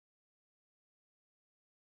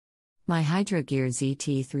My Hydrogear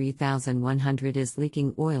ZT3100 is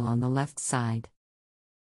leaking oil on the left side.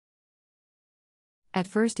 At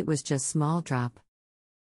first it was just small drop.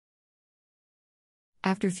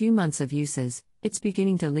 After few months of uses, it's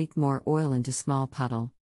beginning to leak more oil into small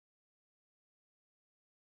puddle.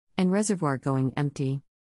 And reservoir going empty.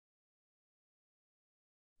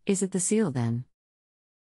 Is it the seal then?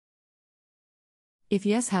 If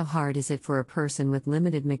yes, how hard is it for a person with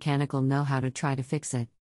limited mechanical know-how to try to fix it?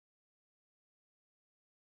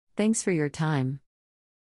 Thanks for your time.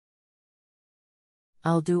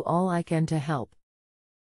 I'll do all I can to help.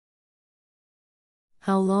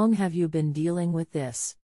 How long have you been dealing with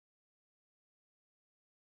this?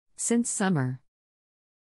 Since summer.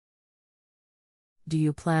 Do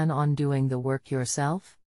you plan on doing the work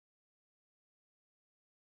yourself?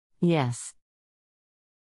 Yes.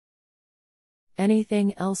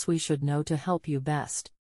 Anything else we should know to help you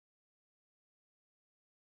best?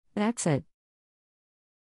 That's it.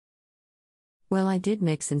 Well, I did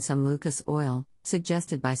mix in some Lucas oil,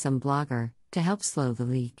 suggested by some blogger, to help slow the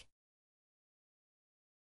leak.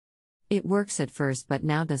 It works at first but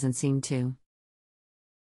now doesn't seem to.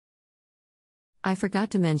 I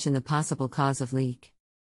forgot to mention the possible cause of leak.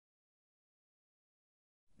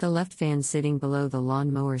 The left fan sitting below the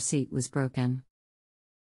lawnmower seat was broken.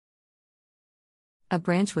 A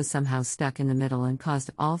branch was somehow stuck in the middle and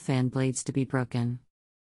caused all fan blades to be broken.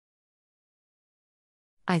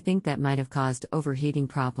 I think that might have caused overheating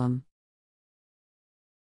problem.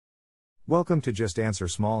 Welcome to Just Answer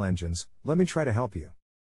Small Engines. Let me try to help you.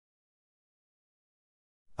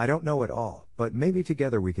 I don't know it all, but maybe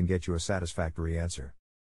together we can get you a satisfactory answer.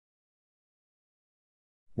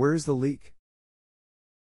 Where is the leak?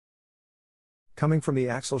 Coming from the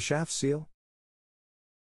axle shaft seal?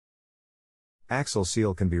 Axle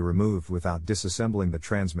seal can be removed without disassembling the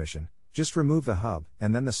transmission. Just remove the hub,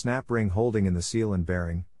 and then the snap ring holding in the seal and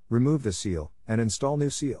bearing, remove the seal, and install new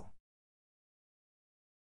seal.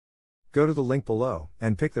 Go to the link below,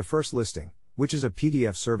 and pick the first listing, which is a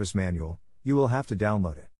PDF service manual. You will have to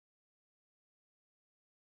download it.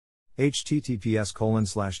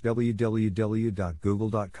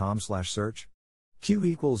 https://www.google.com/search Q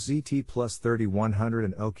equals ZT plus 3100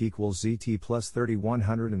 and oak equals ZT plus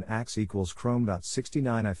 3100 and ax equals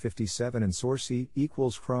chrome.69i57 and source E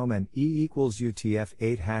equals chrome and E equals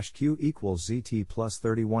UTF-8 hash Q equals ZT plus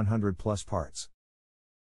 3100 plus parts.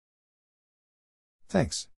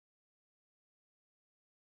 Thanks.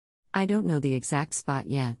 I don't know the exact spot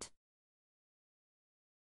yet.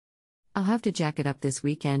 I'll have to jack it up this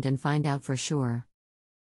weekend and find out for sure.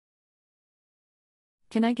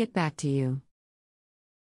 Can I get back to you?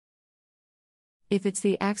 If it's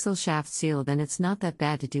the axle shaft seal, then it's not that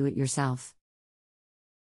bad to do it yourself.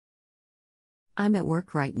 I'm at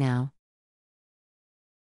work right now.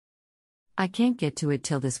 I can't get to it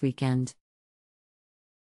till this weekend.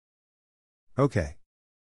 Okay.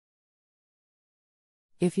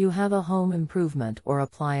 If you have a home improvement or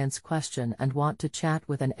appliance question and want to chat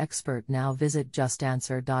with an expert now, visit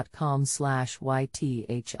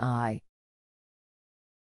JustAnswer.com/YTHI.